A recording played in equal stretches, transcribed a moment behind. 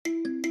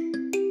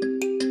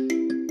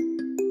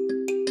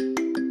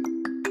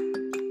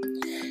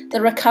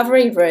The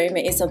Recovery Room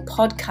is a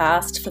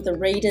podcast for the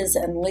readers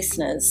and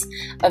listeners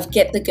of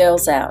Get the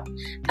Girls Out,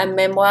 a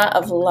memoir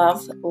of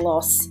love,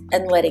 loss,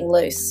 and letting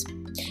loose.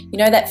 You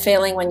know that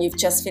feeling when you've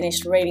just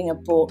finished reading a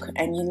book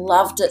and you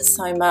loved it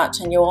so much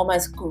and you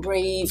almost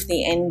grieve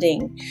the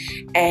ending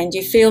and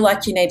you feel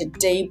like you need a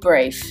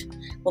debrief?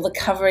 Well, The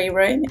Recovery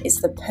Room is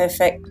the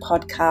perfect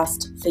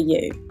podcast for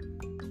you.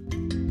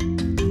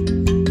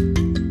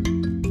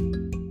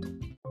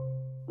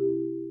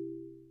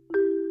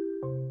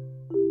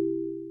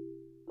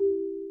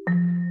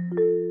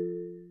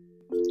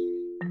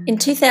 In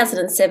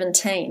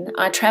 2017,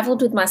 I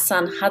travelled with my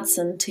son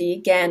Hudson to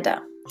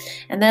Uganda,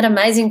 and that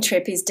amazing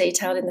trip is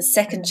detailed in the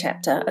second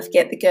chapter of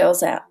Get the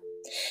Girls Out.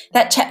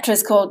 That chapter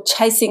is called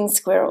Chasing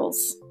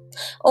Squirrels.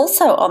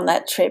 Also on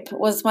that trip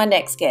was my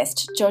next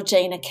guest,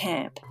 Georgie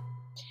Camp.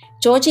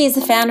 Georgie is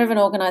the founder of an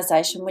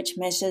organisation which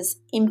measures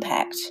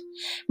impact.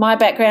 My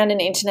background in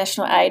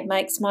international aid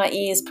makes my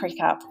ears prick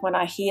up when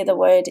I hear the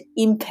word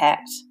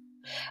impact.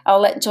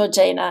 I'll let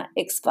Georgina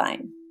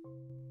explain.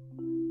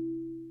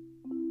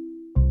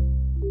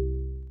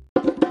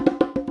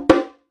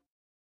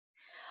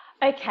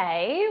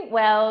 Okay,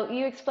 well,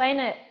 you explain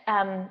it.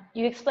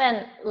 You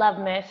explain Love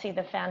Mercy,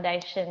 the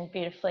foundation,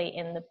 beautifully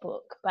in the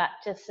book. But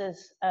just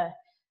as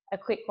a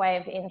quick way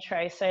of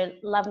intro, so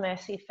Love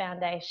Mercy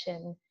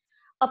Foundation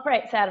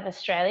operates out of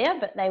Australia,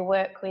 but they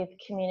work with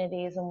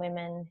communities and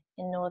women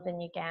in northern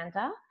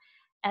Uganda.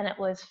 And it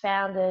was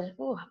founded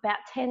about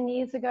 10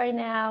 years ago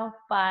now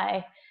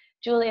by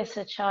Julia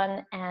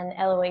Sachon and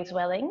Eloise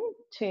Welling,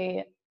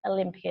 two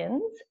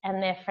Olympians,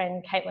 and their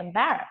friend Caitlin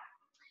Barrett.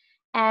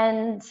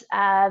 And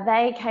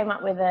they came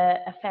up with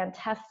a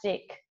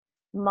fantastic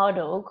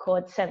model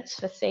called Sense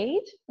for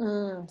Seed.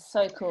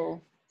 So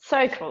cool.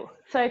 So cool,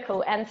 so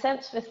cool. And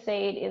Sense for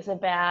Seed is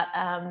about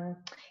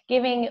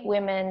giving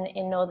women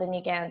in northern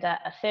Uganda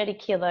a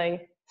 30-kilo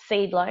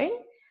seed loan,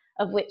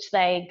 of which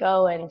they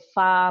go and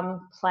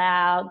farm,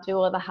 plough, do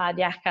all the hard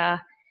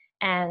yakka,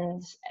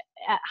 and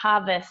at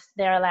harvest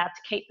they're allowed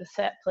to keep the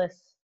surplus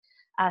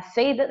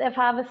seed that they've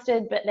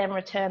harvested, but then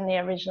return the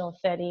original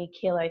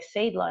 30-kilo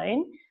seed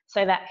loan,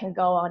 so that can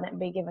go on and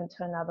be given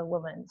to another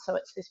woman. So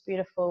it's this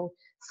beautiful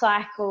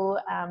cycle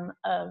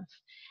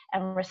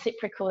and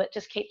reciprocal that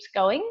just keeps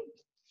going.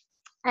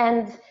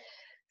 And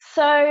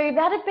so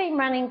that had been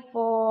running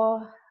for,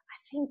 I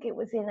think it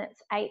was in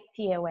its 8th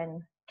year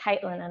when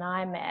Caitlin and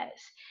I met.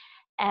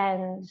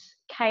 And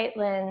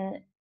Caitlin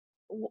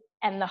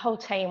and the whole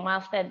team,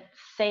 whilst they'd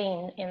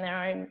seen in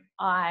their own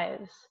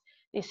eyes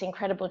this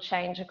incredible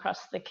change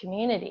across the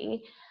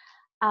community,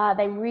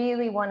 they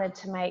really wanted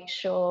to make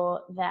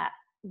sure that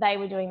they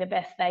were doing the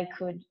best they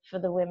could for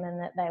the women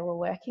that they were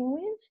working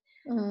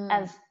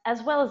with,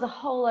 as well as a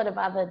whole lot of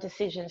other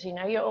decisions. You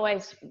know, you're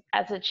always,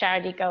 as a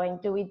charity, going,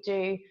 do we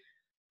do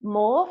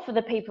more for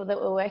the people that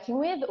we're working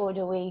with, or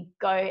do we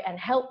go and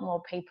help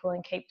more people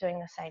and keep doing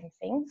the same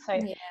thing? So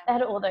they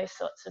had all those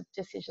sorts of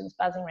decisions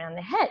buzzing around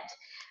their head.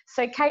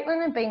 So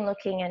Caitlin had been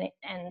looking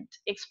and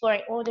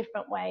exploring all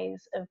different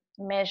ways of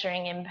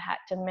measuring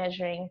impact and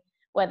measuring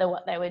whether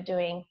what they were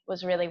doing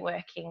was really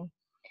working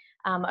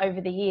over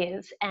the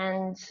years.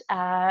 And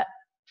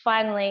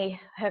finally,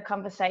 her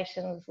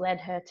conversations led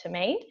her to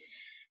me.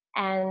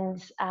 And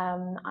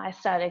I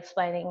started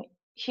explaining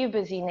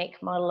Huber's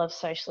unique model of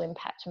social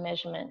impact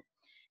measurement.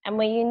 And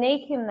we're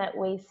unique in that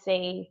we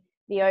see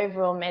the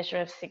overall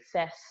measure of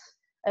success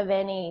of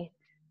any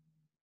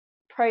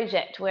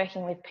project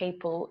working with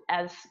people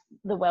as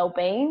the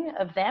well-being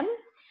of them,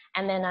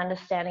 and then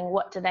understanding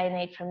what do they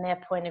need from their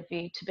point of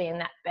view to be in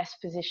that best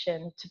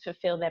position to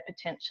fulfill their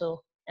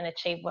potential and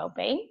achieve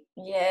well-being.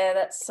 Yeah,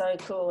 that's so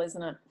cool,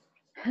 isn't it?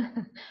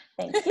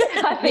 Thank you.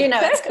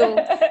 It's cool.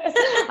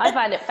 I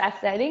find it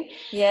fascinating.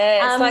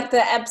 Yeah, it's like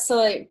the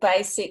absolute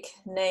basic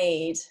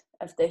need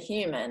of the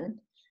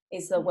human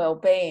is the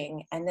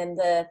well-being, and then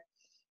the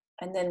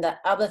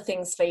other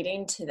things feed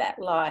into that,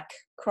 like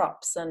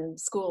crops and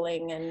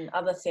schooling and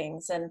other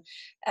things. And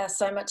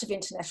so much of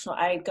international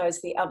aid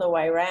goes the other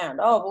way around.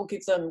 Oh, we'll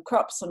give them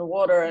crops and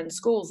water and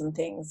schools and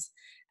things,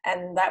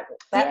 and that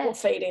will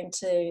feed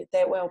into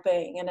their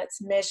well-being, and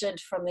it's measured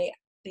from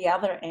the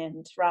other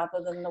end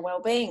rather than the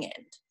well-being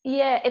end.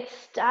 Yeah, it's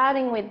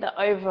starting with the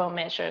overall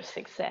measure of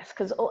success,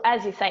 because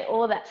as you say,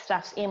 all that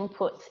stuff's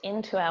inputs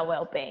into our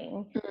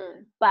well-being.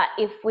 But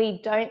if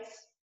we don't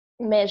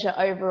measure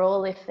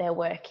overall if they're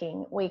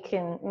working, we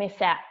can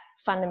miss out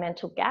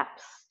fundamental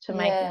gaps to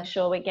making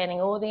sure we're getting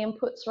all the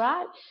inputs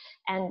right.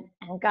 And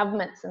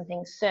governments and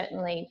things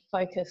certainly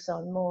focus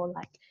on more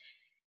like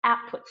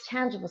outputs,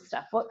 tangible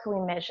stuff. What can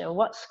we measure?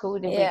 What school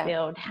did we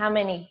build? How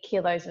many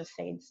kilos of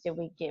seeds did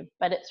we give?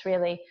 But it's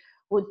really,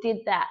 well, did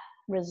that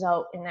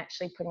result in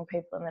actually putting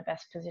people in the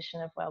best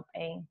position of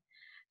well-being?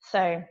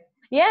 So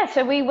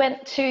so we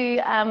went to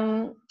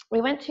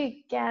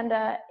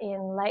Uganda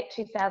in late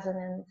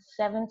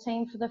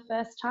 2017 for the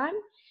first time,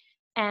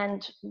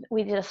 and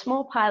we did a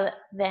small pilot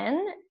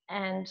then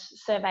and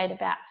surveyed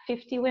about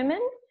 50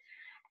 women.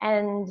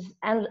 and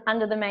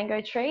under the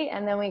mango tree.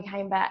 And then we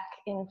came back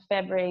in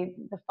February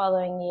the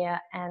following year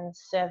and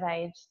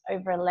surveyed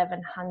over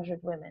 1,100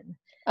 women.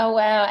 Oh,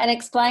 wow. And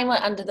explain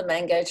what under the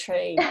mango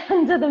tree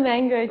Under the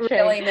mango tree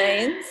really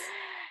means.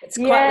 It's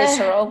quite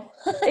literal.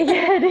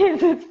 Yeah, it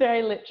is. It's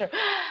very literal.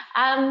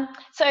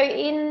 So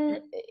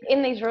in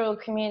these rural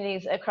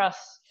communities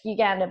across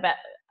Uganda, but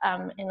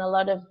in a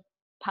lot of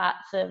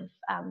parts of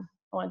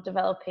or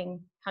developing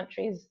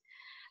countries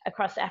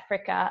across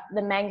Africa,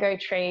 the mango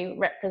tree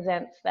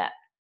represents that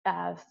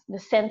the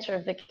centre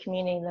of the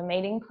community, the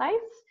meeting place.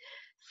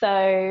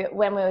 So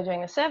when we were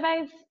doing the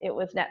surveys, it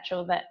was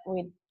natural that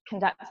we'd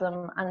conduct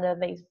them under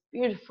these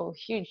beautiful,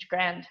 huge,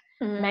 grand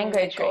mango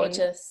trees.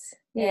 Gorgeous.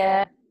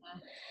 Yeah.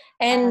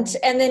 And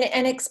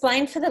then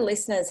explain for the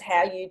listeners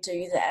how you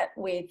do that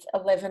with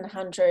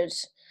 1,100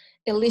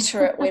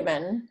 illiterate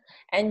women,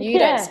 and you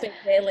don't speak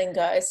their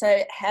lingo.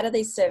 So how do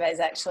these surveys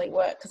actually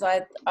work?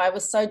 Because I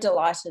was so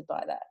delighted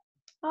by that.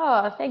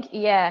 Oh, thank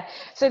you. Yeah.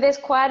 So there's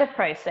quite a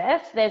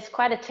process. There's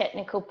quite a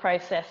technical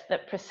process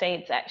that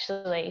precedes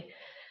actually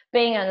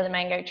being under the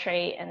mango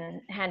tree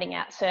and handing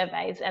out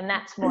surveys, and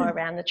that's more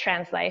around the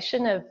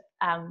translation of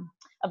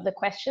the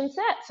question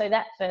set. So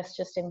that first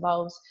just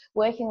involves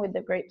working with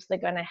the groups that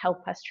are going to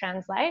help us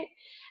translate.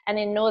 And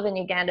in northern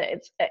Uganda,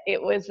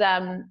 it was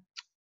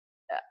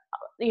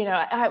you know,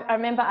 I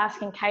remember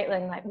asking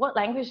Caitlin, like, what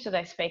language do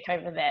they speak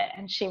over there?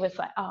 And she was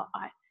like, oh,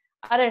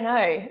 I don't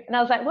know. And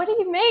I was like, what do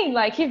you mean?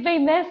 Like, you've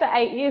been there for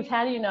 8 years.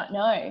 How do you not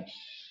know?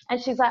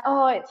 And she's like,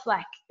 oh, it's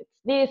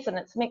this and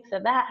it's mix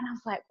of that. And I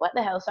was like, what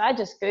the hell? So I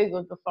just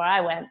Googled before I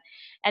went.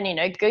 And, you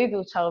know,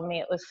 Google told me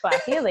it was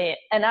Swahili.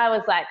 And I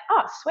was like,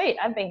 oh, sweet.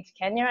 I've been to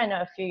Kenya. I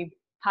know a few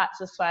parts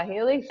of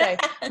Swahili. So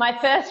my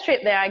first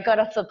trip there, I got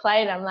off the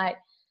plane. I'm like,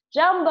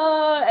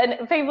 Jumbo.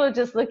 And people are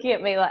just looking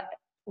at me like,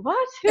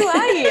 what? Who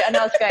are you? And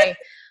I was going,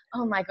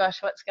 oh my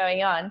gosh, what's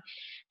going on?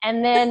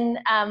 And then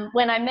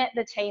when I met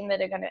the team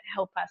that are going to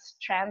help us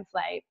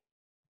translate,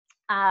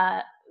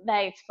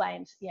 they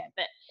explained,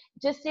 but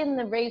just in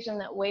the region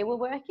that we were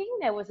working,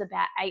 there was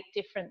about 8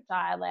 different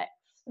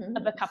dialects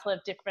of a couple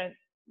of different,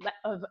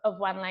 of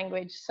one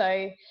language.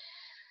 So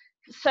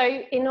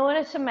in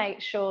order to make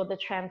sure the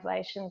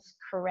translation's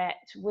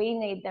correct, we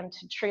need them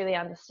to truly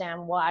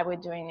understand why we're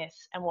doing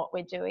this and what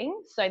we're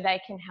doing, so they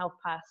can help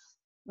us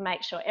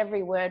make sure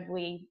every word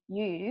we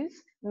use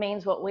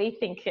means what we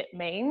think it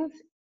means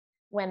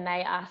when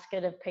they ask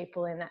it of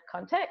people in that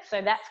context.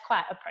 So that's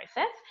quite a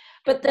process.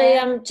 But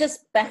they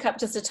just back up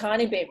just a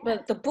tiny bit,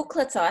 but the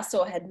booklets I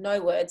saw had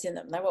no words in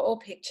them. They were all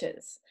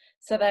pictures.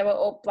 So they were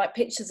all like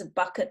pictures of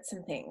buckets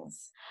and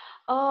things.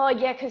 Oh,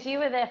 yeah, because you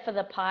were there for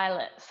the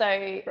pilot. So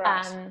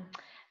right.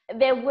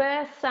 There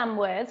were some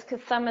words,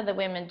 because some of the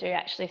women do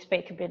actually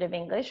speak a bit of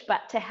English,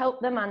 but to help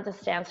them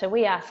understand, so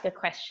we ask a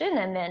question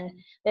and then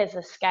there's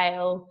a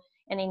scale,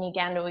 and in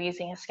Uganda we're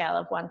using a scale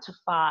of 1 to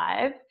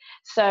 5.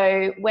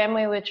 So when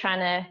we were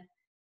trying to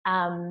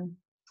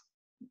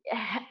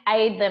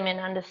aid them in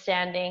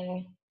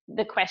understanding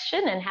the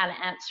question and how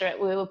to answer it,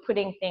 we were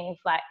putting things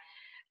like,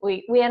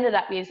 we ended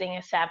up using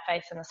a sad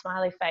face and a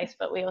smiley face,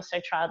 but we also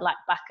tried like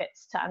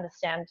buckets to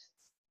understand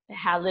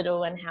how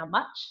little and how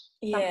much.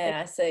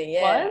 Yeah, I see.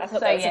 Yeah, I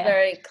thought that was a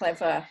very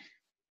clever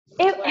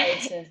way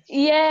to...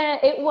 Yeah,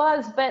 it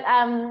was. But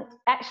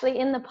actually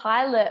in the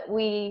pilot,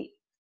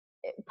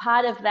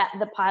 part of that,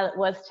 the pilot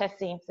was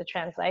testing if the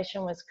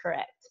translation was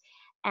correct.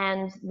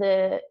 And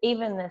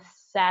even the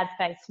sad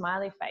face,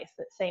 smiley face,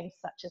 that seems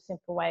such a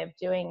simple way of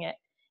doing it,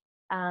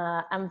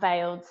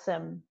 unveiled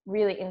some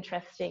really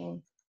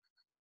interesting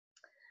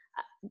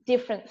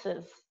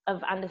differences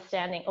of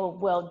understanding or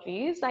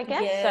worldviews, I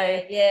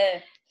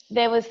guess.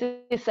 There was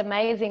this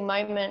amazing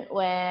moment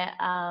where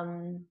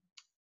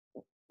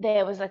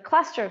there was a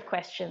cluster of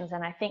questions,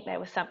 and I think there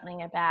was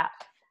something about,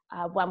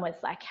 one was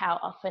like, how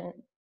often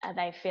are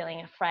they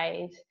feeling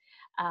afraid?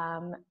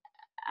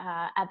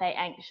 Are they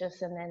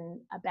anxious? And then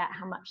about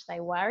how much they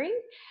worry.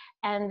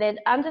 And they'd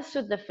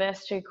understood the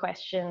first 2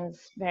 questions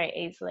very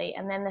easily.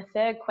 And then the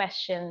third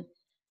question,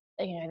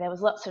 you know, there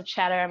was lots of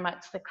chatter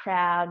amongst the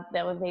crowd.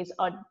 There were these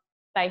odd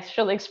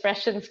facial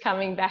expressions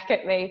coming back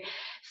at me.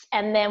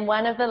 And then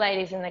one of the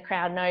ladies in the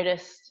crowd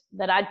noticed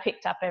that I'd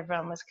picked up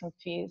everyone was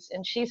confused,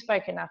 and she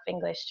spoke enough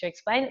English to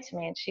explain it to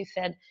me. And she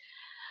said,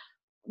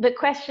 the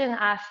question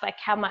asked like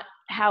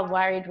how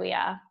worried we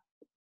are.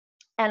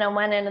 And on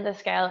one end of the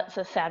scale, it's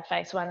a sad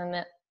face. One on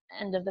the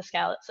end of the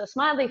scale, it's a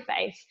smiley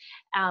face,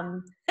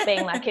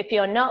 being like, if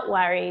you're not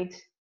worried,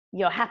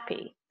 you're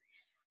happy.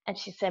 And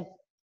she said,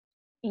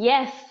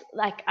 yes,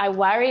 like I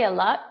worry a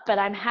lot, but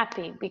I'm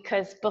happy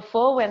because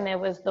before, when there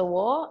was the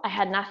war, I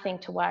had nothing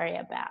to worry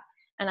about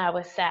and I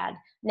was sad.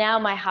 Now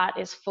my heart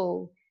is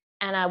full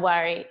and I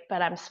worry,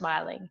 but I'm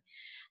smiling.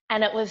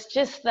 And it was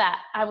just that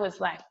I was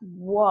like,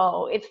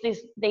 whoa, it's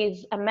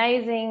these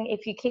amazing,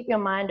 if you keep your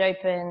mind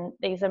open,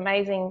 these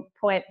amazing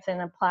points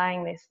in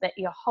applying this, that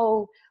your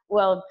whole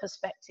world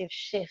perspective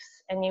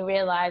shifts and you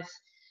realize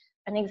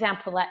an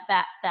example like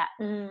that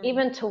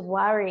even to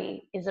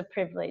worry is a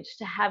privilege,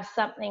 to have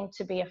something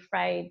to be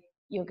afraid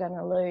you're going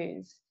to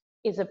lose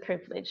is a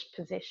privileged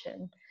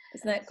position.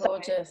 Isn't that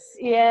gorgeous? So,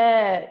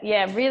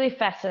 yeah, really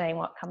fascinating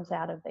what comes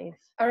out of these.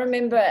 I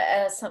remember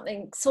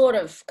something sort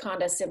of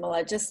kind of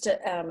similar, just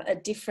a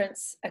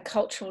difference, a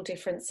cultural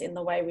difference in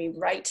the way we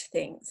rate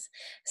things.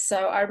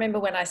 So I remember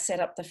when I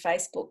set up the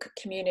Facebook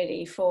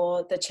community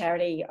for the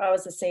charity, I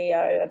was the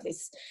CEO of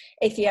this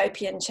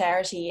Ethiopian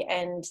charity,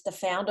 and the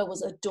founder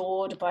was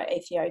adored by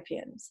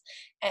Ethiopians.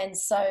 And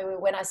so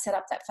when I set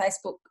up that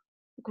Facebook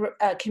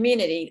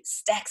community,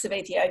 stacks of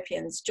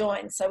Ethiopians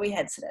joined. So we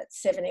had sort of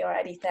 70 or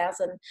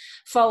 80,000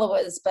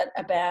 followers, but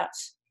about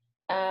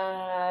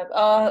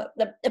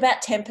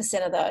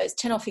 10% of those,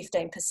 10 or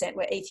 15%,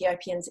 were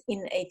Ethiopians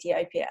in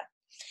Ethiopia.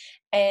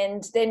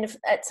 And then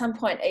at some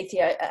point,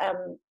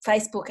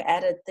 Facebook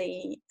added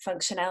the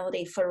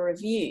functionality for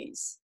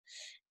reviews.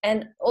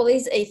 And all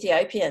these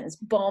Ethiopians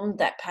bombed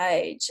that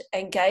page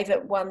and gave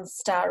it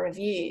 1-star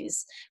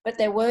reviews. But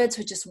their words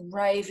were just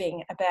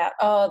raving about,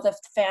 the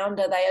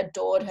founder, they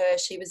adored her,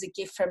 she was a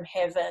gift from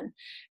heaven.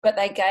 But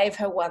they gave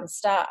her 1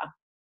 star.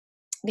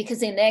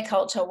 Because in their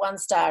culture, 1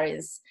 star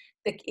is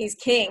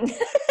king.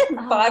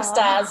 5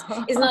 stars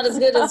is not as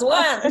good as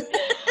 1.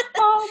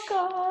 Oh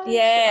gosh.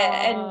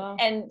 Yeah,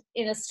 and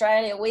in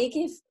Australia, we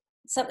give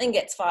something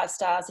gets 5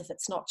 stars if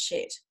it's not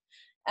shit.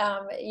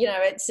 You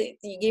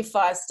give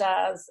 5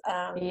 stars.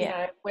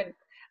 When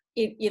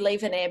you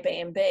leave an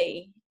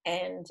Airbnb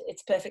and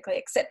it's perfectly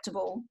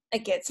acceptable,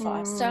 it gets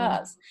 5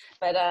 stars.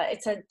 But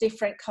it's a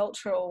different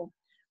cultural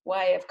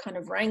way of kind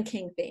of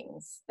ranking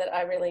things that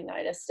I really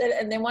noticed.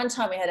 And then one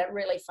time we had a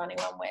really funny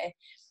one where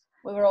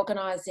we were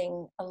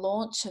organising a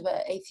launch of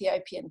an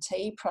Ethiopian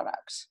tea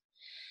product,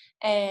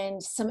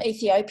 and some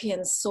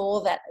Ethiopians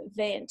saw that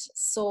event,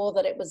 saw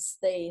that it was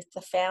the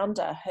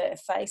founder, her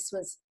face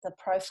was the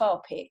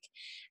profile pic,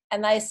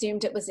 and they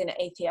assumed it was in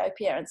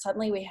Ethiopia. And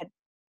suddenly we had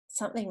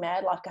something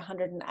mad like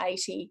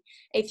 180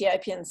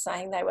 Ethiopians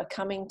saying they were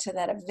coming to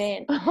that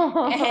event.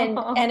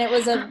 And it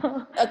was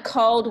a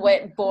cold,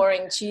 wet,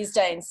 boring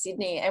Tuesday in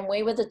Sydney, and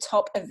we were the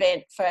top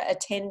event for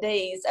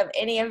attendees of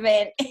any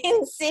event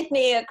in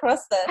Sydney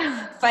across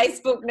the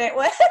Facebook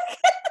network.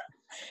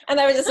 And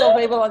they were just all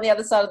people on the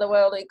other side of the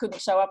world who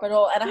couldn't show up at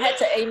all. And I had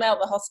to email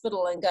the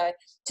hospital and go,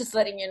 just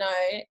letting you know,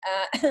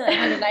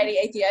 180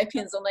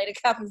 Ethiopians will need a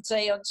cup of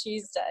tea on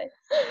Tuesday.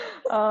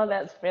 Oh,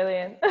 that's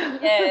brilliant.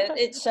 Yeah,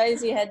 it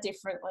shows you how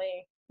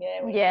differently.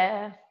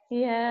 Yeah.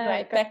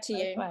 Right, back to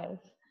you.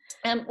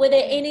 Were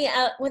there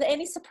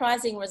any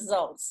surprising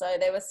results? So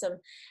there were some,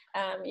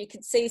 you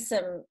could see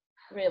some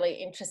really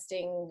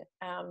interesting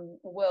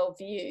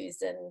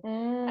worldviews,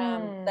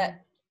 and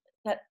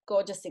that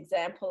gorgeous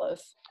example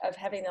of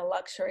having the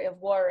luxury of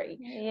worry.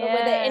 Yeah. But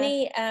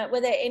were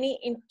there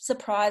any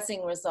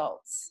surprising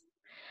results?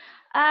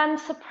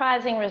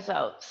 Surprising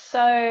results.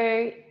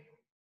 So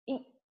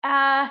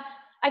I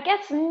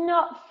guess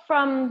not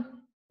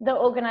from the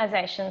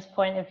organisation's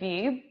point of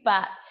view,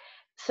 but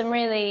some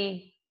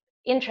really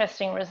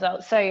interesting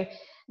results. So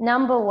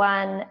number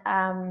one,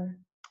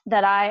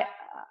 that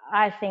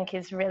I think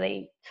is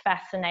really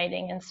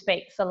fascinating and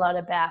speaks a lot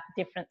about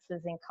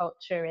differences in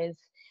culture is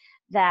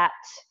that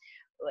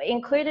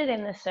included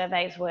in the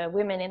surveys were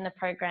women in the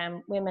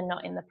program, women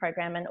not in the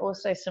program, and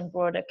also some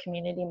broader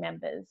community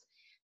members.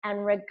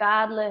 And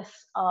regardless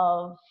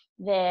of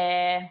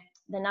the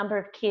number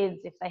of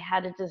kids, if they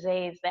had a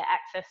disease, their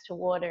access to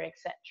water,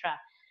 etc.,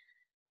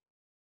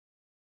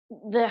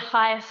 the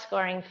highest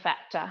scoring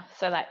factor,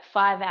 so like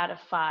 5 out of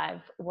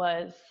 5,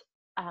 was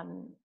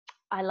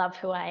I love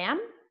who I am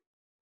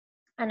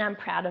and I'm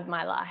proud of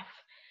my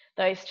life.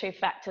 Those 2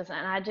 factors.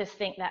 And I just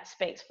think that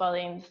speaks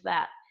volumes.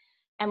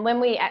 And when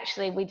we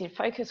did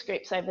focus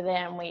groups over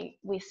there, and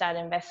we started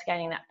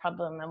investigating that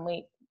problem, and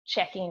we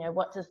checking,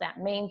 what does that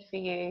mean for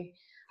you,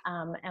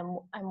 and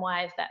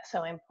why is that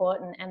so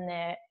important? And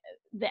the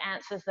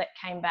answers that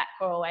came back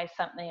were always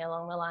something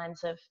along the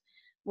lines of,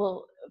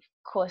 well, of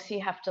course you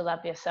have to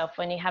love yourself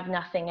when you have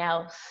nothing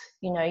else.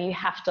 You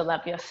have to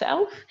love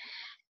yourself.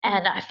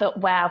 And I thought,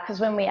 wow, because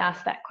when we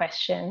asked that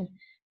question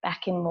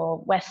back in more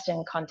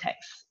Western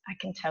contexts, I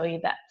can tell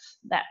you that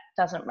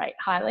doesn't rate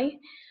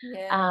highly.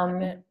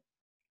 Yeah.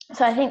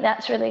 So I think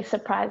that's really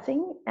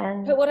surprising.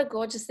 But what a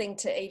gorgeous thing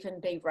to even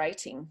be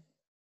rating.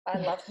 I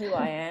love who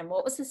I am.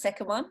 What was the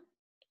second one?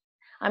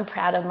 I'm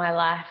proud of my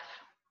life.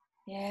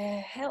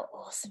 Yeah, how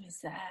awesome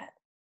is that?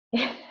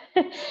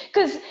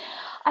 Because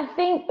I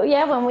think,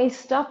 when we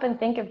stop and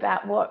think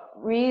about what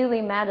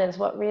really matters,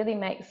 what really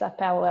makes up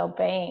our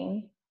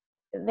well-being,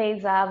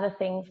 these are the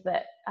things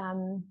that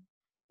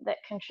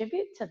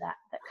contribute to that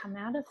come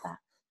out of that.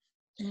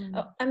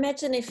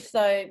 Imagine if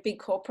big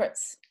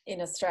corporates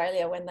in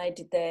Australia, when they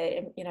did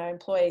their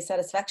employee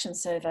satisfaction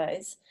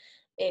surveys,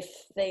 if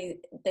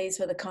these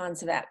were the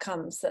kinds of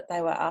outcomes that they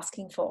were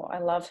asking for. I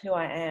love who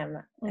I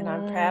am and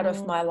I'm proud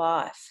of my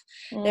life.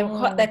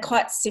 They're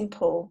quite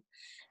simple,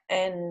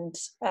 and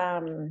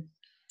then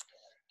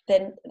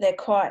they're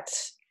quite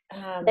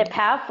they're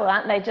powerful,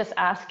 aren't they? Just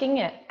asking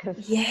it,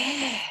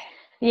 yeah.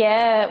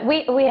 Yeah,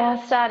 we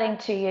are starting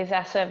to use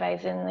our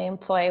surveys in the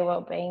employee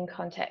wellbeing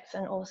context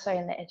and also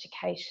in the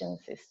education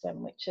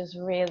system, which is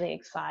really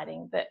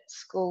exciting that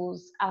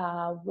schools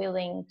are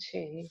willing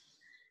to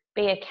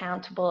be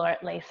accountable or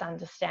at least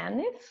understand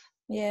this.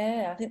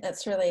 Yeah, I think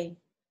that's really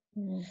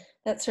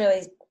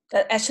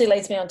that actually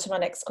leads me on to my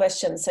next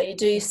question. So you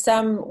do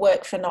some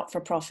work for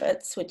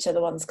not-for-profits, which are the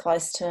ones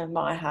close to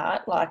my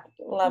heart, like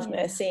Love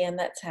Mercy, and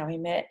that's how we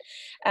met.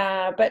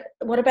 But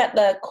what about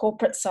the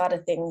corporate side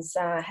of things?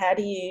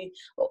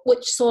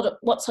 What sort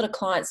of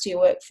clients do you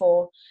work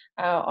for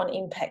on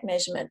impact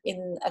measurement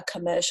in a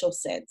commercial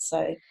sense?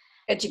 So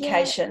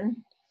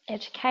education.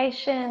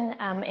 Education,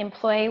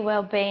 employee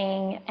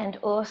wellbeing, and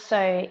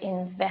also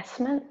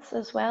investments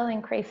as well,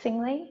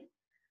 increasingly.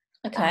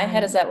 Okay, how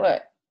does that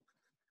work?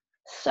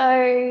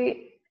 So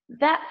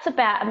that's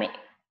about,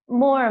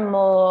 more and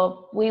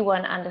more we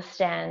want to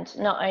understand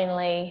not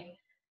only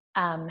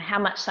how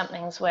much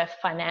something's worth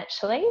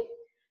financially,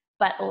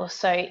 but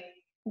also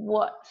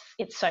what's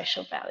its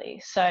social value.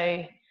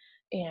 So,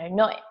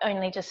 not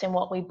only just in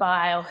what we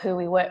buy or who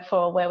we work for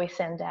or where we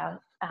send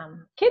our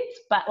kids,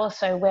 but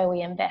also where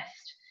we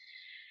invest.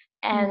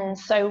 And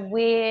so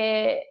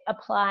we're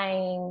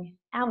applying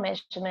our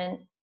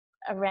measurement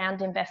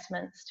around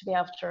investments to be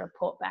able to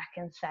report back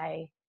and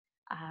say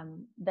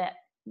that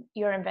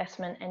your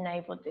investment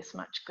enabled this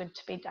much good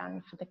to be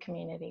done for the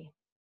community.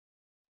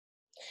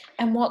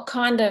 And what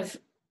kind of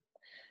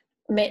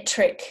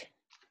metric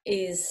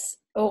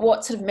or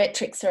what sort of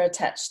metrics are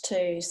attached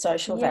to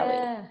social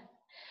value?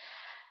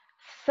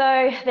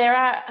 So there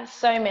are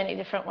so many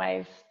different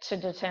ways to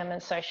determine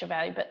social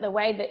value, but the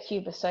way that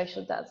Huber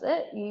Social does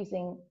it,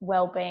 using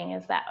wellbeing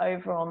as that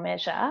overall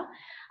measure,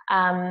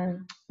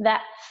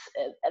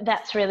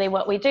 that's really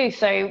what we do.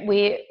 So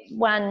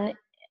one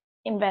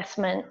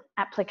investment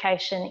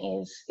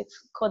application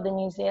it's called the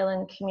New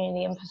Zealand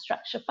Community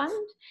Infrastructure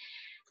Fund,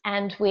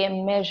 and we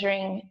are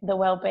measuring the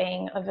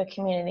wellbeing of a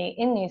community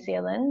in New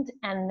Zealand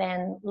and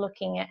then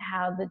looking at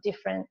how the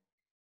different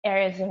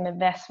areas of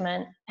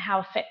investment, how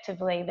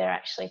effectively they're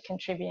actually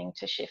contributing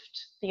to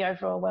shift the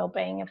overall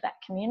wellbeing of that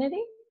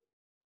community.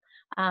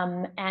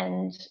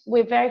 And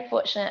we're very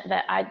fortunate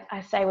that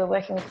I say we're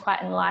working with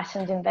quite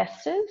enlightened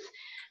investors,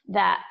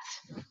 that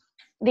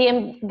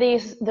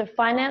the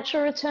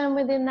financial return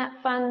within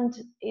that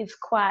fund is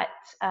quite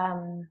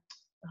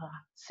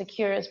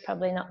secure is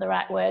probably not the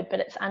right word, but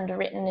it's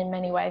underwritten in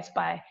many ways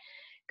by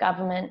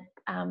government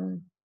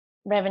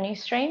revenue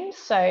streams.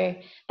 So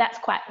that's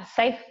quite a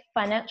safe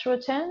financial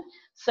return.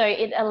 So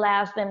it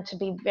allows them to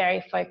be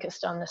very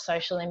focused on the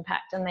social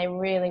impact, and they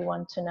really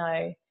want to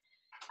know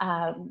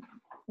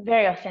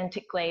very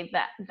authentically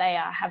that they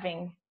are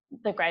having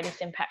the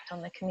greatest impact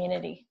on the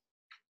community.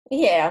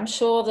 Yeah, I'm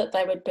sure that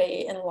they would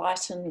be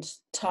enlightened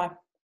type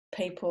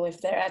people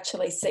if they're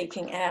actually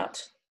seeking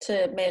out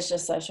to measure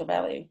social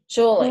value.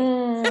 Surely,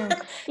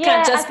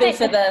 can't just be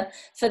for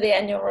the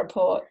annual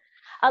report.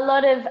 A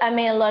lot of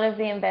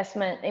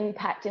the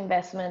impact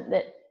investment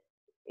that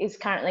is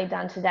currently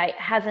done to date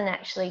hasn't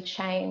actually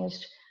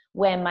changed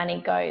where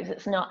money goes.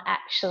 It's not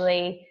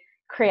actually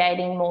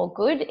creating more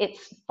good.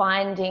 It's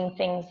finding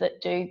things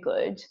that do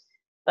good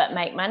but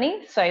make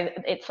money. So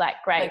it's like,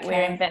 great,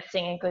 we're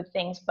investing in good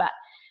things, but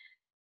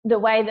the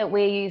way that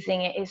we're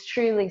using it is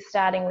truly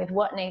starting with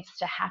what needs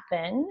to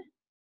happen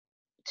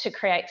to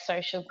create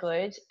social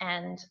good,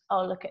 and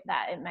look at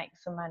that, it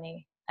makes some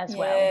money as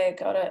well. Yeah,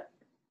 got it.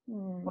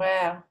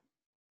 Wow.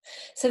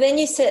 So then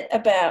you set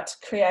about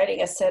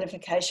creating a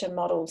certification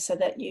model so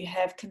that you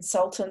have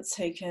consultants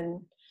who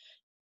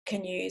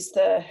can use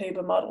the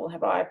Huber model.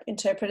 Have I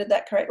interpreted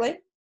that correctly?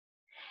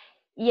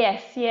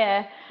 Yes,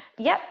 yeah.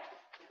 Yep.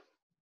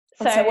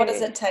 So what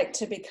does it take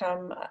to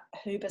become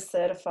Huber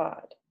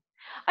certified?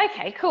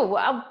 Okay, cool.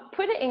 Well, I'll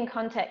put it in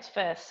context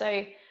first.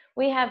 So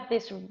we have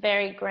this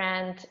very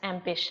grand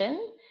ambition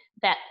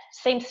that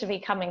seems to be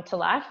coming to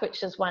life,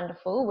 which is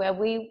wonderful, where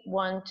we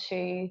want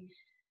to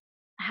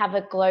have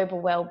a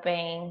global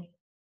wellbeing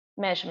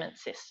measurement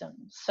system.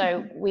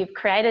 So we've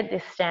created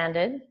this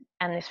standard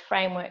and this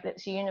framework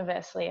that's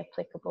universally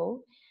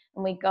applicable,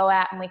 and we go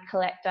out and we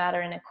collect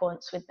data in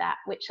accordance with that,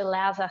 which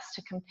allows us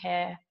to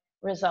compare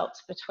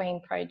results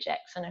between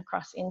projects and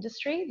across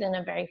industries in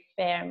a very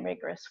fair and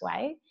rigorous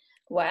way.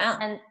 Wow.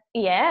 And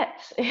yeah.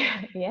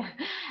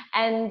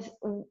 And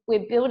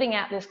we're building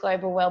out this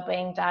global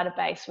wellbeing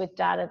database with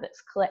data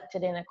that's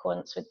collected in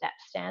accordance with that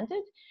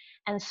standard.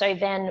 And so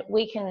then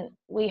we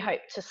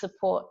hope to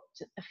support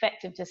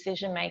effective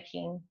decision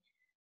making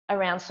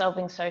around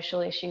solving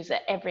social issues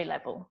at every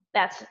level.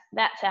 That's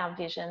our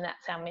vision,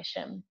 that's our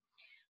mission.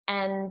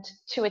 And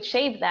to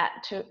achieve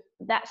that, to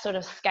that sort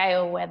of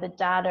scale where the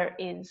data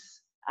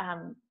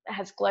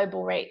has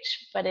global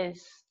reach but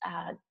is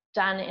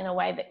done in a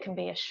way that can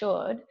be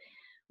assured,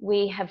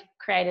 we have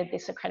created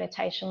this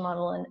accreditation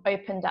model and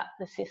opened up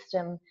the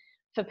system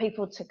for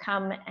people to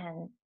come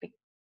and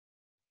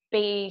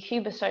be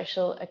Huber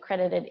Social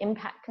accredited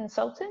impact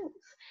consultants,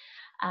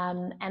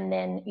 and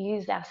then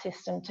use our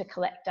system to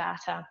collect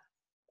data.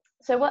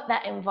 So what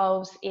that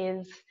involves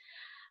is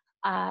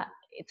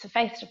it's a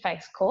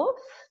face-to-face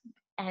course,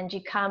 and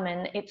you come,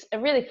 and it's a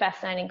really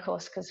fascinating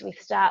course because we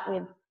start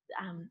with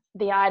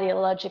the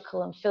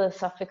ideological and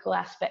philosophical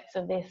aspects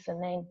of this,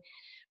 and then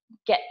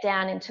get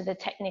down into the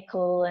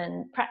technical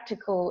and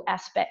practical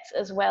aspects,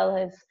 as well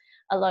as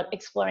a lot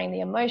exploring the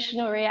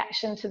emotional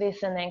reaction to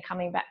this, and then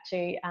coming back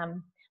to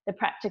the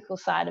practical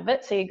side of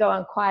it. So you go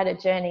on quite a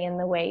journey in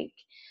the week.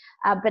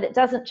 But it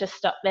doesn't just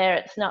stop there.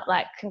 It's not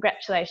like,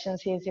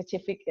 congratulations, here's your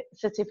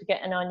certificate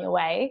and on your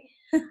way.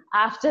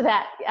 After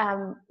that,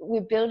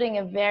 we're building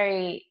a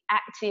very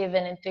active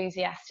and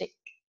enthusiastic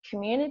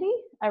community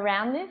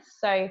around this.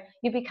 So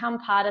you become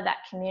part of that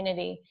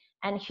community,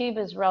 and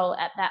Huber's role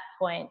at that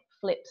point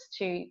flips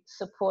to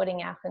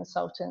supporting our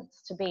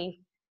consultants to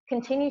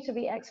continue to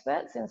be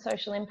experts in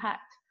social impact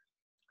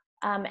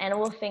and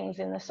all things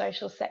in the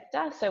social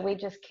sector. So we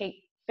just keep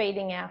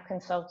feeding our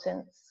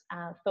consultants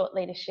thought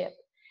leadership.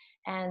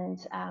 And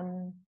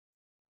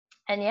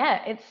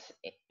yeah,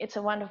 it's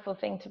a wonderful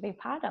thing to be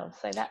part of.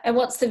 So that. And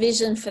what's the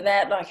vision for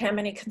that? Like, how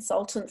many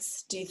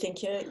consultants do you think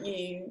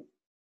the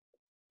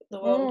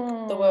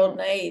world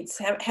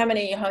needs? How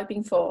many are you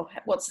hoping for?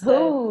 What's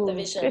the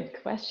vision?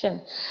 Good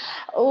question.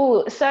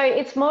 Oh, so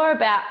it's more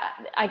about,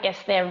 I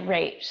guess, their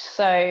reach.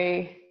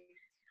 So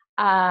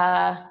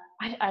I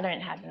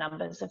don't have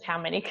numbers of how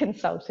many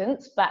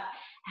consultants, but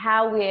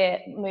how we're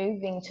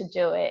moving to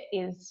do it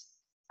is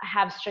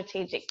have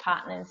strategic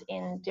partners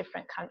in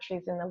different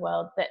countries in the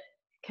world that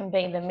can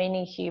be the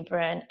mini Huber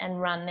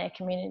and run their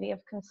community of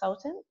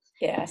consultants.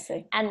 Yeah, I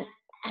see. And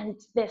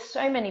there's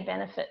so many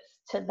benefits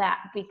to that,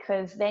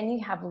 because then you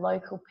have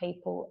local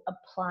people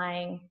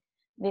applying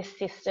this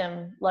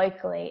system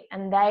locally,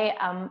 and they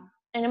are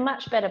in a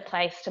much better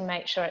place to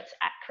make sure it's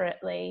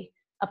accurately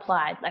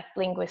applied, like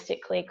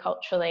linguistically,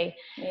 culturally.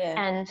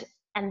 Yeah.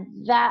 And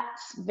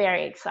that's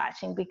very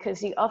exciting,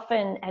 because you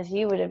often, as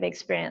you would have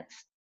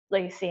experienced,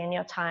 Lucy, in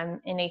your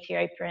time in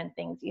Ethiopia and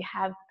things, you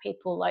have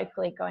people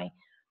locally going,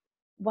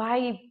 why are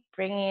you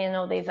bringing in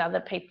all these other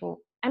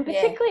people? And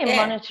particularly in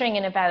monitoring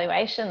and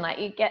evaluation, like,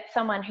 you get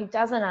someone who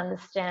doesn't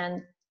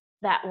understand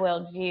that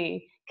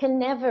worldview, can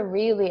never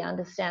really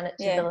understand it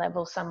to the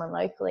level someone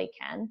locally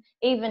can,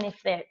 even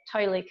if they're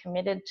totally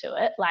committed to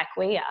it, like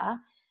we are,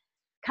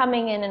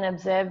 coming in and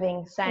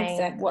observing,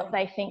 saying what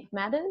they think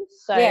matters.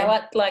 So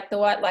yeah, like the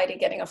white lady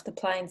getting off the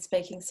plane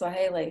speaking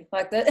Swahili,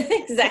 like that.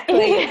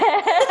 Exactly.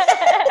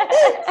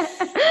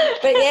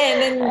 But yeah,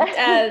 and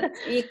then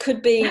you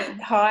could be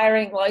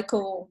hiring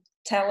local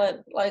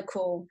talent,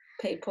 local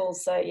people.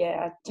 So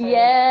yeah,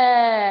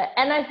 yeah,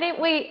 and I think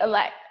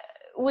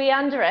we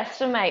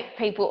underestimate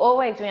people.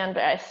 Always, we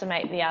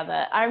underestimate the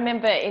other. I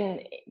remember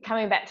in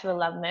coming back to the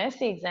Love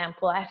Mercy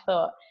example, I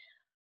thought,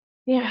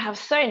 I was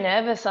so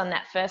nervous on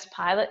that first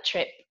pilot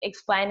trip,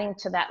 explaining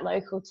to that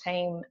local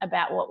team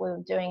about what we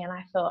were doing. And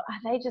I thought, are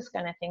they just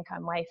going to think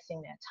I'm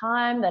wasting their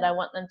time, that I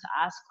want them to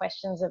ask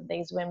questions of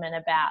these women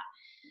about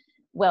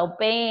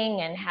well-being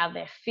and how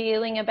they're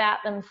feeling about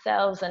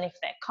themselves, and if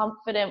they're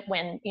confident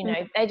when,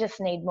 they just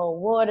need more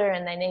water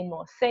and they need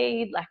more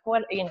seed, like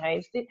what,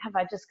 have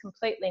I just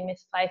completely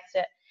misplaced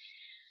it?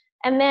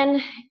 And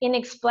then in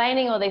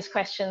explaining all these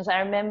questions, I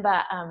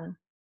remember,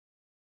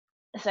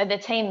 so the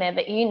team there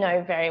that you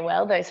know very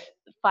well, those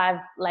 5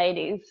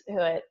 ladies who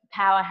are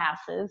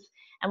powerhouses,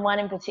 and one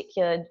in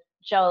particular,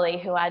 Jolie,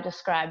 who I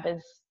describe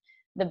as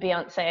the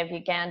Beyonce of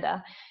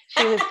Uganda,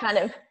 she was kind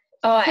of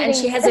and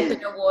she has a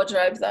bigger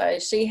wardrobe though.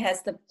 She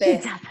has the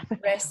best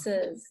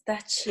dresses.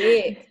 That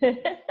chick.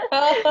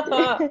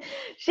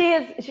 She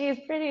is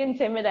pretty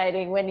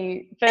intimidating when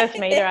you first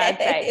meet her, I'd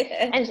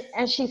say.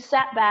 And she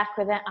sat back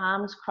with her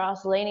arms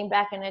crossed, leaning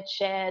back in her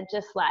chair,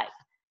 just like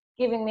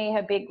giving me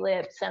her big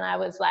lips. And I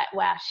was like,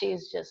 wow,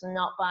 she's just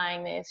not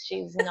buying this.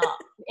 She's not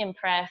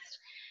impressed.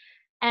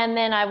 And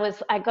then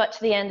I got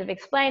to the end of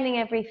explaining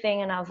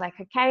everything, and I was like,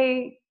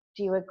 okay,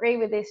 do you agree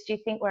with this? Do you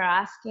think we're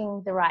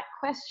asking the right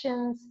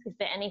questions? Is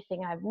there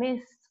anything I've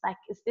missed? Like,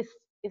 is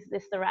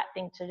this the right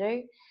thing to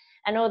do?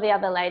 And all the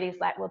other ladies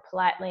were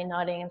politely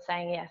nodding and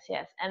saying yes,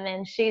 yes. And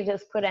then she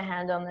just put her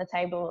hand on the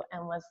table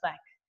and was like,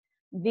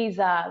 these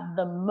are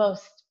the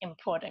most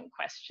important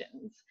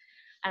questions.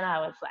 And I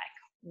was like,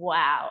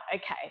 wow,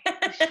 okay.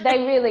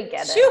 They really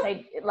get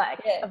it.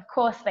 They of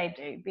course they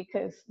do,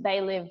 because they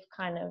live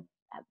kind of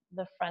at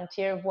the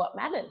frontier of what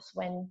matters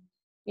when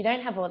you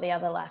don't have all the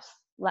other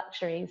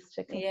luxuries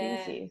to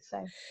confuse you.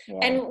 So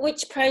And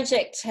which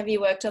project have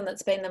you worked on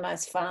that's been the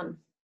most fun?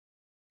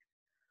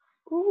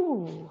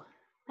 Ooh,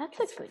 that's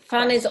a good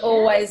fun question. Is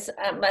always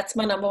that's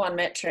my number one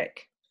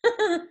metric.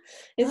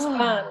 It's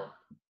fun.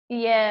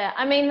 Yeah,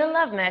 I mean, the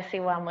Love Mercy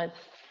one was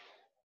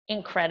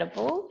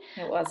incredible.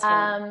 It was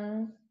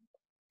fun.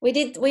 We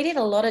did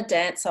a lot of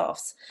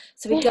dance-offs.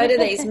 So we'd go to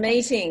these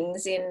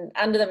meetings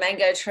under the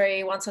mango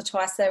tree. Once or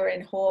twice they were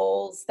in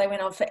halls. They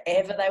went on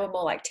forever. They were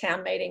more like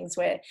town meetings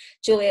where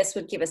Julius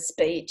would give a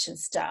speech and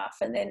stuff,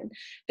 and then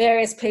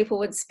various people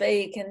would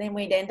speak, and then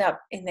we'd end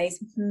up in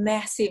these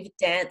massive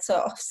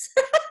dance-offs.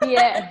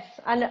 Yes,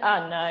 I know.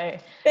 Oh, no.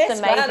 It's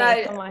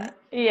amazing.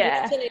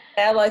 Imagine if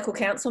our local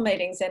council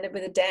meetings ended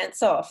with a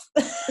dance-off.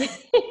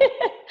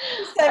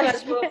 So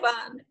much more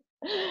fun.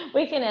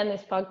 We can end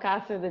this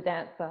podcast with a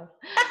dance off.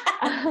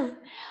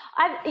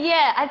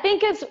 I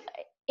think it's,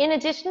 in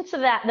addition to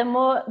that,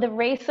 the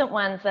recent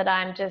ones that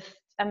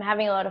I'm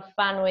having a lot of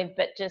fun with,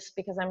 but just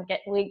because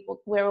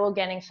we're all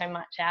getting so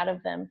much out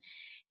of them,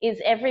 is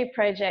every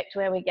project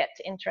where we get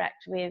to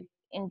interact with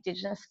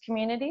Indigenous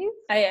communities.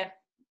 Oh yeah,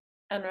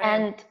 unreal.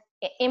 And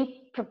in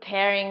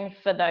preparing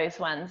for those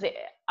ones,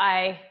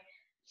 I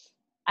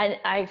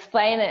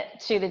explain it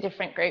to the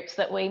different groups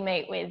that we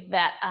meet with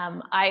that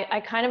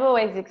I kind of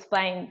always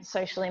explain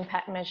social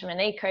impact measurement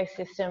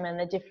ecosystem and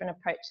the different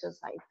approaches.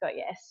 Like you've got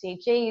your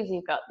SDGs,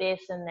 you've got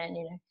this, and then,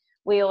 you know,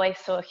 we always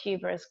saw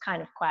Huber as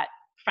kind of quite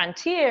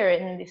frontier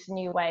in this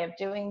new way of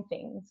doing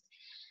things.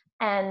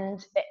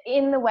 And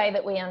in the way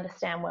that we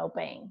understand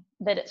well-being,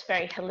 that it's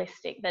very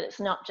holistic, that it's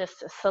not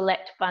just a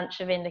select bunch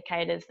of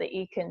indicators that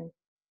you can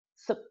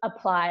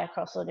apply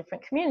across all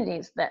different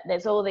communities, that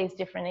there's all these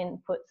different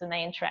inputs and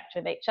they interact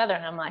with each other.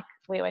 And I'm like,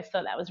 we always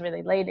thought that was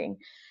really leading.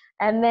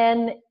 And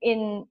then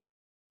in,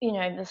 you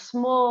know, the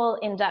small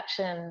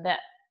induction that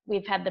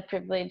we've had the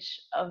privilege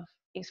of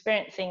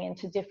experiencing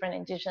into different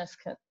Indigenous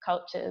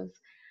cultures,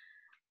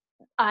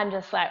 I'm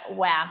just like,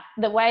 wow,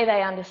 the way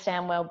they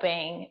understand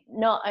well-being,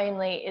 not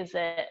only is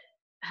it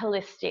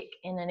holistic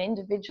in an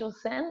individual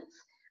sense,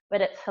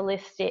 but it's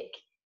holistic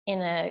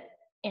in a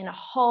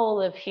whole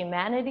of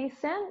humanity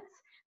sense,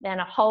 then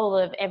a whole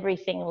of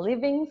everything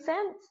living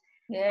sense,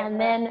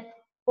 and then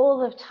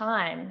all of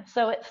time.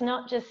 So it's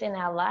not just in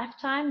our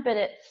lifetime,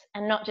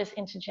 and not just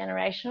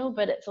intergenerational,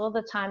 but it's all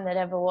the time that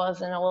ever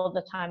was and all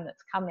the time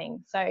that's coming.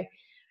 So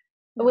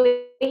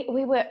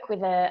we work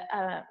with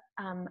a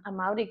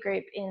Māori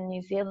group in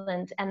New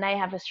Zealand, and they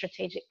have a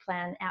strategic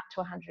plan out to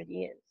 100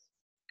 years.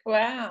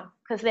 Wow.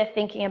 Because they're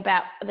thinking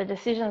about the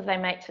decisions they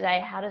make today,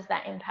 how does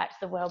that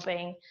impact the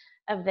well-being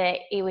of their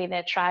iwi,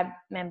 their tribe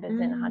members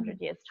in 100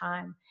 years'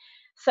 time.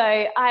 So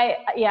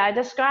I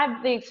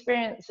described the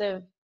experience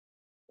of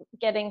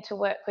getting to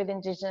work with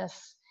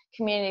Indigenous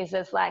communities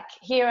as like,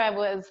 here I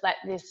was like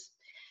this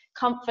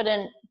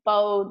confident,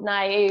 bold,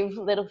 naive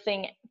little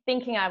thing,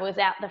 thinking I was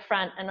out the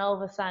front, and all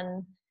of a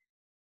sudden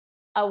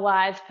a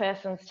wise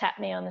person's tapped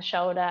me on the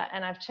shoulder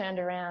and I've turned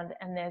around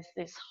and there's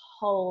this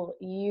whole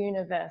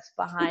universe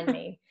behind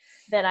me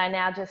that I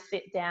now just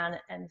sit down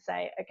and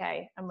say,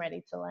 okay, I'm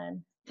ready to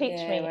learn. Teach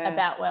me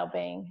about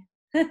well-being.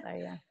 So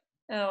yeah.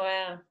 Oh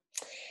wow.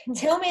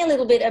 Tell me a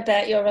little bit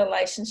about your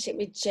relationship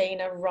with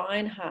Gina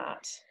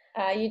Rhinehart.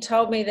 You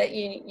told me that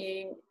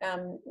you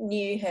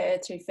knew her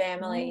through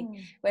family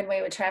when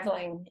we were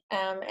travelling,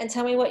 and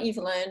tell me what you've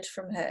learned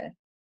from her.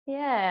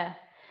 Yeah,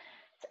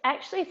 it's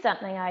actually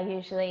something I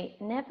usually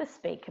never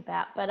speak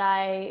about, but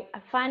I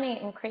find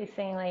it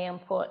increasingly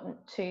important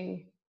to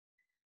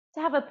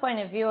have a point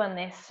of view on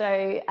this.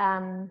 So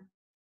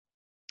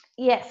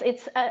yes,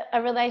 it's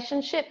a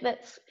relationship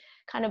that's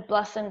kind of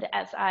blossomed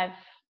as I've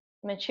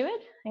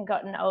matured and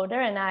gotten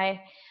older, and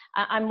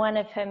I'm one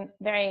of her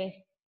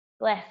very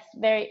blessed,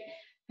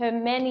 her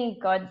many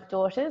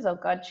goddaughters or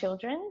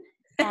godchildren,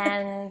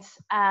 and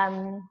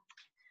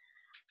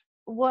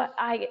what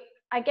I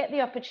get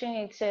the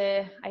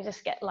opportunity I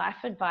just get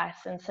life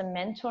advice and some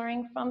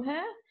mentoring from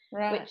her,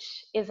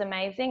 which is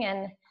amazing.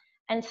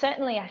 And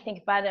certainly I think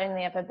if I'd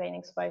only ever been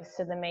exposed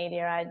to the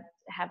media, I'd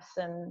have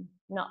some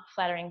not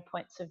flattering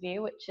points of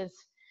view, which is,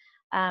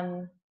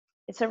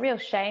 it's a real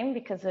shame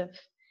because of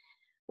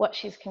what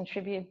she's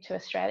contributed to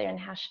Australia and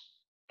how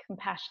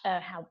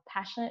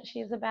passionate she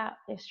is about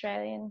the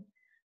Australian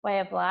way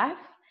of life.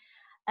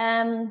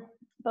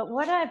 But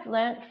what I've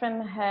learnt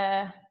from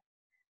her,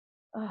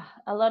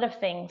 a lot of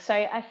things. So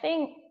I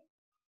think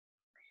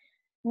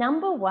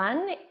number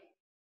one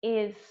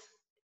is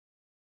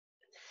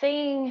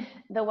seeing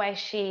the way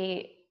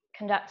she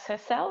conducts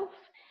herself.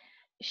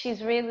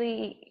 She's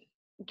really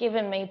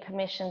given me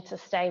permission to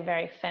stay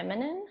very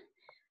feminine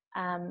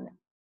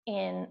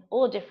in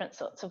all different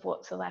sorts of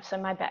walks of life. So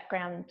my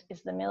background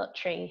is the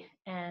military,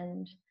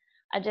 and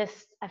I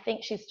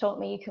think she's taught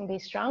me you can be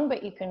strong,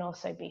 but you can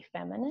also be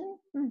feminine.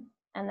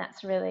 And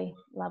that's a really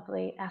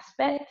lovely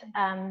aspect.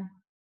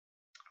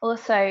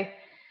 Also,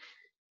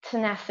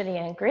 tenacity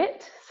and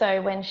grit.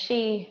 So when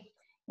she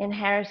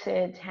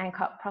inherited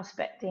Hancock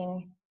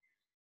Prospecting,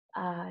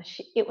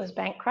 it was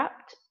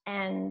bankrupt,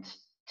 and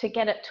to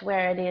get it to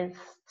where it is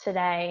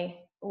today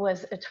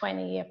was a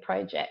 20-year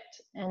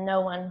project, and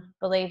no one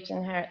believed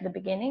in her at the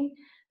beginning.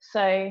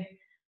 So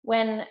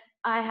when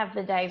I have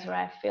the days where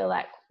I feel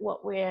like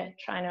what we're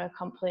trying to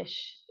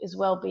accomplish is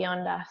well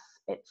beyond us,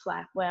 it's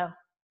like, well,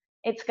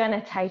 it's going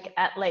to take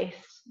at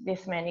least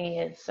this many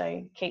years,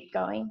 so keep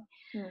going.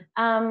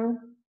 And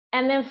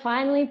then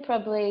finally,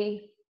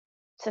 probably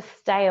to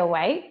stay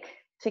awake,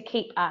 to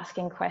keep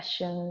asking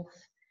questions,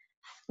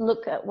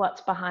 look at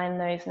what's behind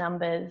those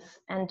numbers,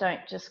 and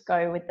don't just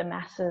go with the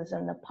masses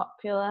and the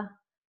popular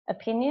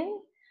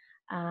opinion,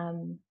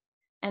 and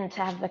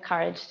to have the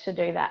courage to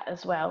do that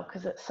as well,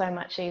 because it's so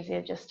much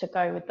easier just to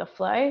go with the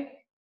flow.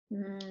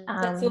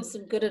 That's all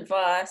some good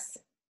advice.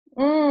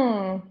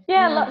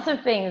 Lots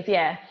of things.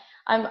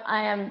 I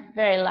am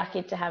very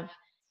lucky to have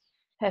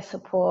her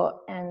support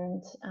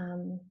and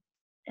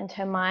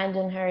her mind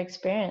and her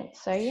experience.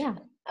 So yeah.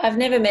 I've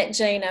never met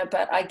Gina,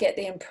 but I get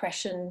the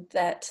impression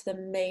that the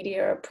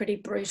media are pretty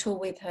brutal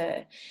with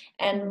her.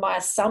 And my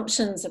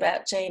assumptions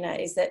about Gina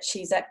is that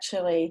she's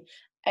actually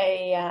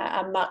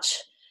a much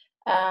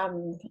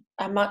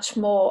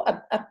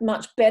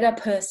better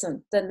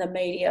person than the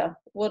media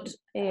would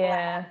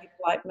allow people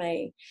like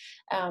me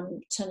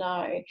to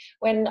know.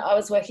 When I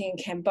was working in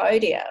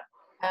Cambodia,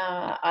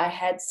 I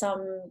had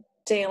some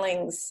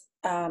dealings,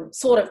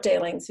 sort of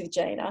dealings with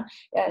Gina.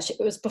 It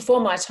was before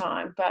my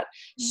time, but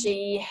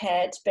she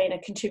had been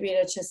a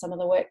contributor to some of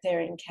the work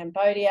there in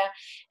Cambodia.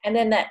 And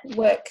then that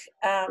work,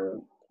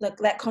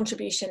 that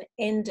contribution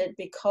ended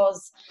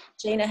because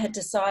Gina had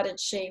decided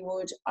she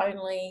would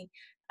only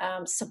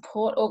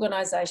support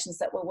organisations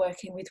that were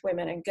working with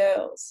women and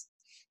girls.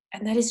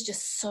 And that is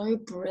just so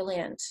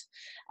brilliant.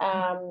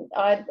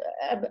 I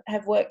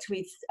have worked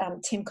with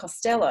Tim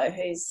Costello,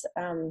 who's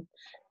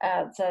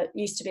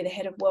used to be the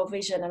head of World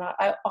Vision, and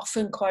I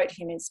often quote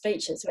him in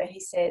speeches where he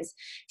says,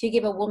 if you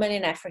give a woman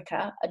in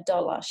Africa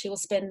 $1, she will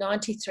spend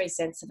 93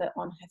 cents of it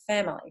on her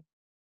family.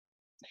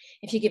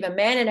 If you give a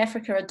man in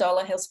Africa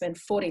 $1, he'll spend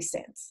 40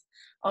 cents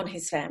on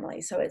his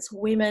family. So it's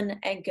women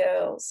and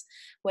girls.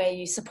 Where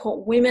you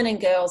support women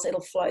and girls,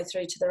 it'll flow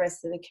through to the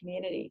rest of the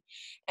community.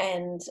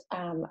 And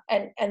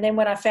then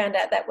when I found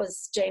out that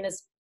was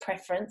Gina's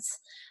preference,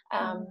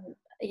 I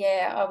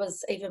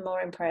was even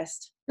more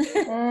impressed.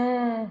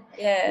 Yeah,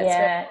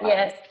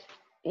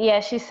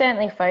 she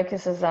certainly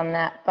focuses on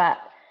that. But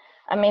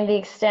I mean, the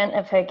extent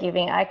of her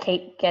giving, I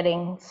keep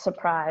getting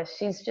surprised.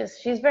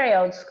 She's very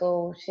old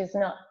school.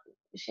 Her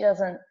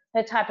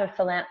type of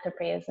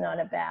philanthropy is not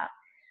about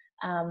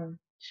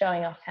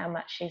showing off how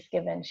much she's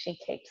given. She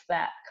keeps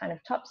that kind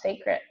of top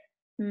secret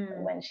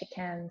when she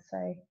can.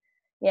 So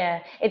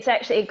yeah,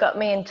 it got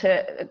me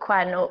into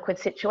quite an awkward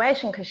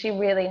situation, because she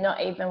really,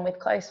 not even with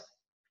close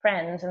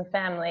friends and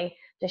family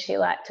does she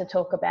like to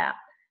talk about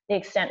the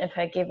extent of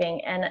her giving.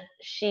 And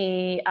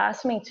she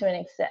asked me to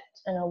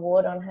accept an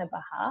award on her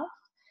behalf,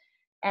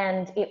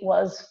 and it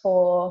was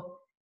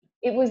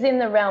in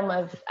the realm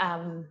of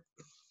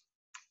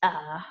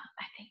I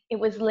think it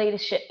was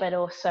leadership, but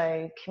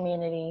also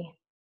community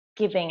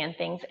giving and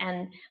things.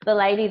 And the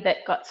lady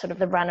that got sort of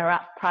the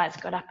runner-up prize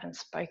got up and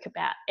spoke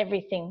about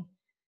everything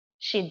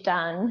she'd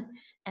done.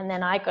 And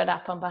then I got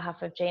up on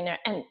behalf of Gina,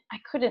 and I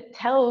couldn't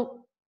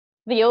tell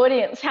the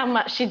audience how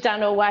much she'd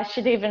done or why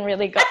she'd even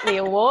really got the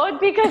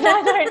award, because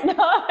I don't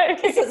know.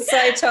 Because it's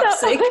so top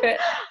secret.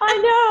 I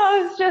know.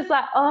 I was just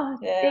like, oh,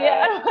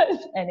 yeah.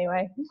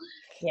 Anyway,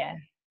 yeah.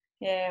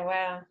 Yeah,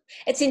 wow.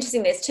 It's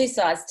interesting. There's two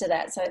sides to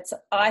that. So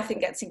I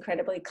think that's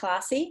incredibly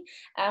classy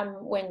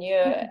when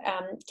you're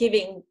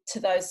giving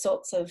to those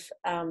sorts of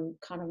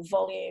kind of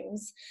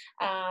volumes.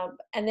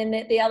 And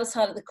then the other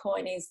side of the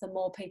coin is the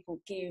more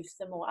people give,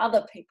 the more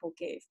other people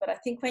give. But I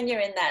think when you're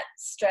in that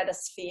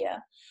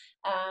stratosphere,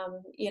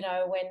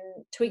 when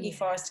Twiggy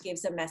Forrest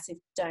gives a massive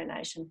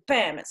donation,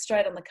 bam, it's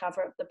straight on the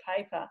cover of the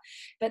paper.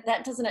 But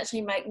that doesn't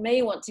actually make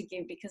me want to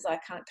give, because I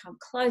can't come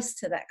close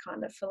to that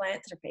kind of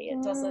philanthropy.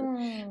 It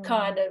doesn't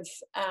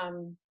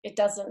it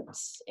doesn't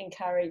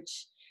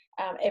encourage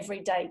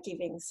everyday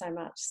giving so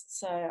much.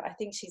 So I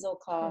think she's all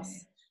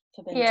class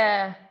for being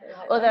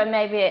although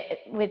maybe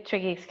with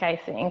Twiggy's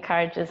case it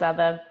encourages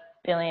other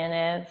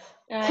billionaires.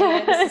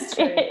 This is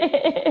true.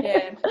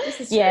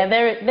 This is true.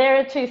 There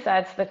are two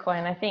sides to the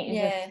coin. I think you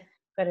just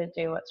got to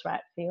do what's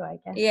right for you, I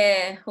guess.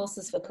 Yeah,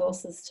 horses for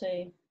courses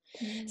too.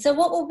 So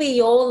what will be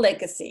your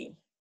legacy,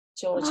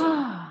 Georgie?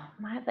 Oh,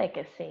 my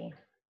legacy.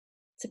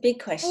 It's a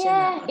big question.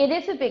 Yeah, it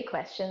is a big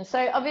question.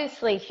 So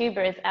obviously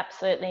Huber is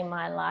absolutely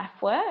my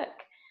life work.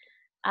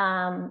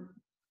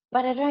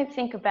 But I don't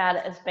think about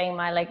it as being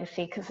my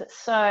legacy, because it's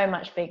so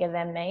much bigger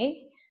than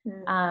me.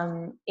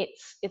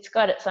 It's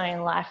got its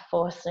own life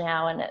force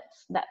now, and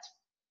that's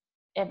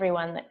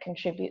everyone that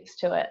contributes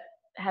to it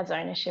has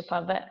ownership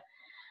of it.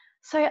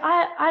 So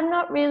I'm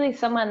not really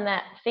someone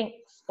that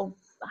thinks, or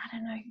I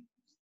don't know,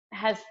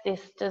 has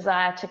this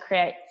desire to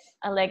create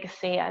a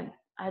legacy.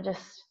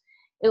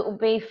 It will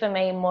be for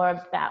me more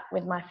about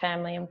with my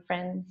family and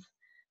friends.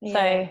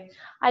 So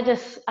I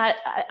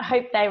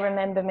hope they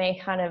remember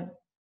me kind of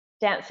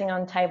dancing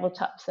on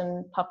tabletops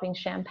and popping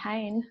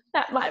champagne.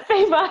 That might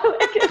be my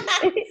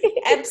legacy.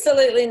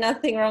 Absolutely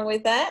nothing wrong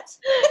with that.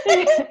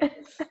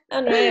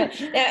 Unreal.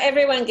 Now,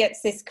 everyone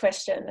gets this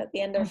question at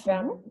the end of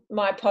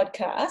my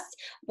podcast.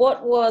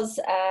 What was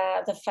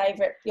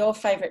your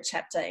favourite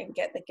chapter in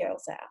Get the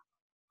Girls Out?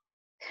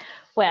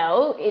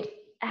 Well, it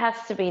has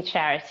to be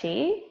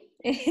charity.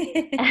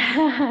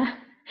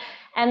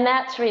 And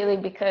that's really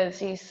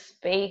because you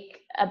speak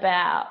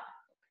about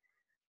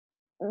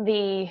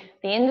the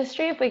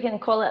industry, if we can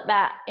call it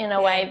that, in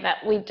a way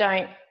that we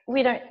don't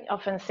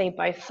often see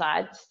both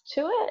sides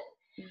to it.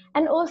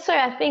 And also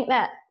I think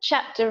that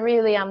chapter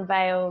really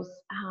unveils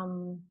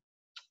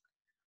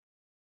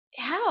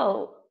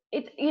how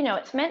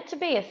it's meant to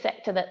be a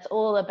sector that's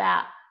all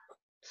about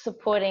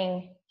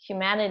supporting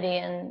humanity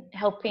and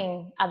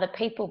helping other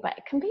people, but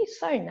it can be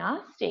so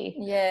nasty.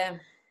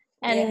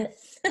 And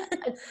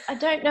I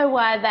don't know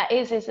why that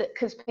is. Is it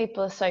because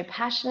people are so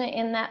passionate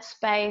in that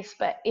space?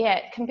 But yeah,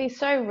 it can be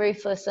so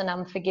ruthless and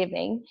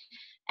unforgiving,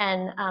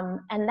 and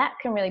that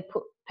can really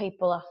put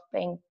people off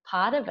being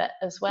part of it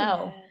as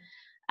well.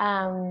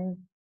 Yeah.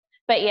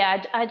 But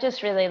yeah, I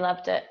just really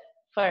loved it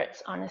for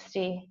its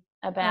honesty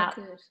about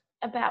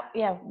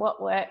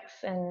what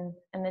works and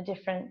the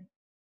different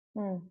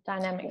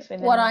dynamics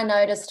within what it. I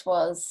noticed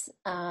was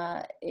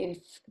if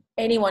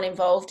anyone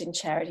involved in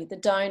charity, the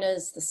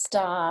donors, the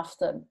staff,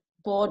 the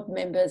board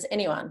members,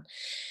 anyone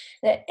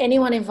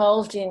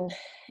involved in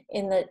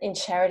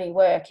charity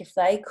work, if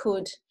they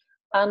could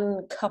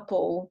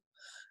uncouple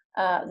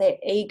their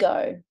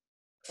ego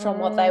from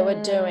what they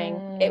were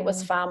doing, it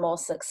was far more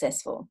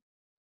successful.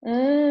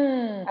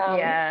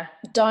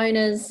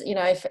 Donors, you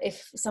know,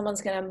 if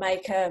someone's going to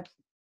make a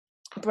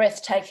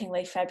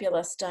breathtakingly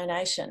fabulous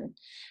donation,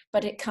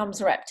 but it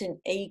comes wrapped in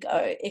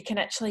ego, it can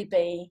actually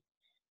be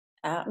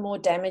more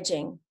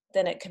damaging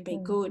than it can be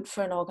good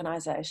for an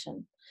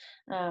organisation.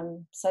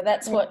 So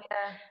that's what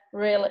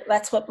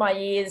my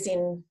years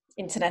in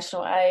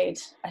international aid,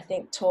 I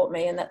think, taught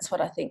me, and that's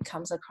what I think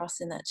comes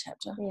across in that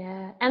chapter.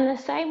 Yeah, and the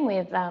same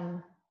with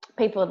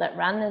people that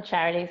run the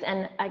charities,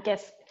 and I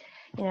guess,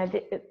 you know,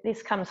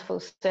 this comes full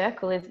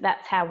circle, is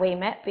that's how we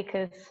met,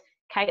 because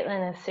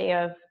Caitlin, as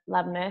CEO of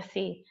Love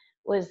Mercy,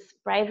 was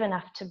brave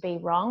enough to be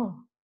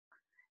wrong.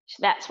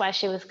 That's why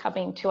she was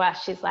coming to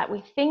us. She's like,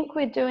 we think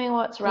we're doing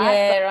what's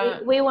right,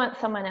 but we want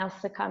someone else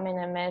to come in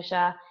and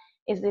measure,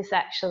 is this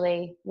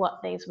actually what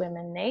these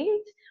women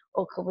need,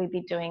 or could we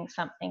be doing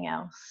something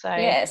else? So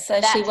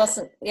she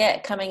wasn't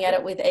coming at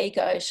it with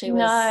ego.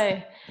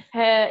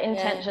 Her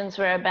intentions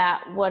were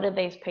about, what do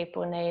these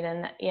people need?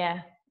 And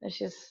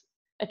she's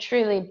a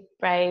truly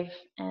brave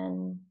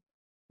and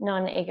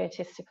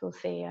non-egotistical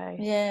CEO.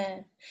 Yeah.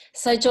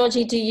 So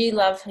Georgie, do you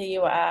love who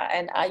you are,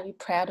 and are you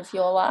proud of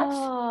your life?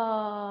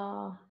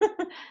 Oh.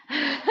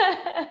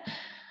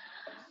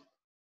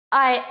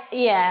 I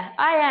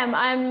am.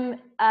 I'm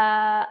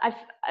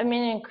in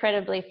an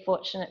incredibly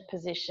fortunate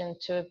position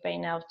to have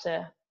been able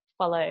to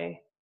follow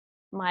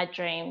my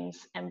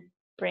dreams and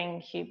bring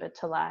Huber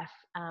to life.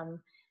 And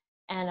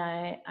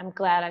I'm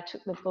glad I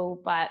took the bull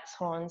by its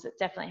horns. It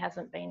definitely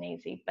hasn't been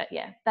easy, but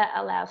yeah, that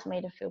allows me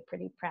to feel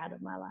pretty proud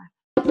of my life.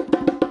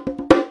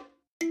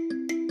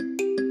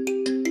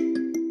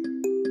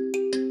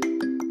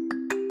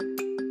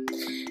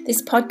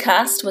 This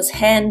podcast was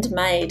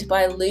handmade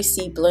by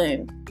Lucy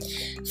Bloom.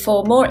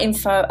 For more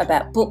info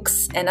about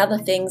books and other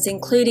things,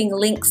 including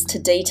links to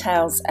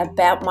details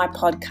about my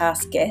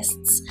podcast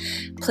guests,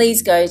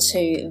 please go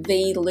to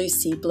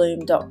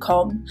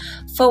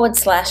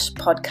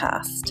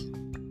thelucybloom.com/podcast.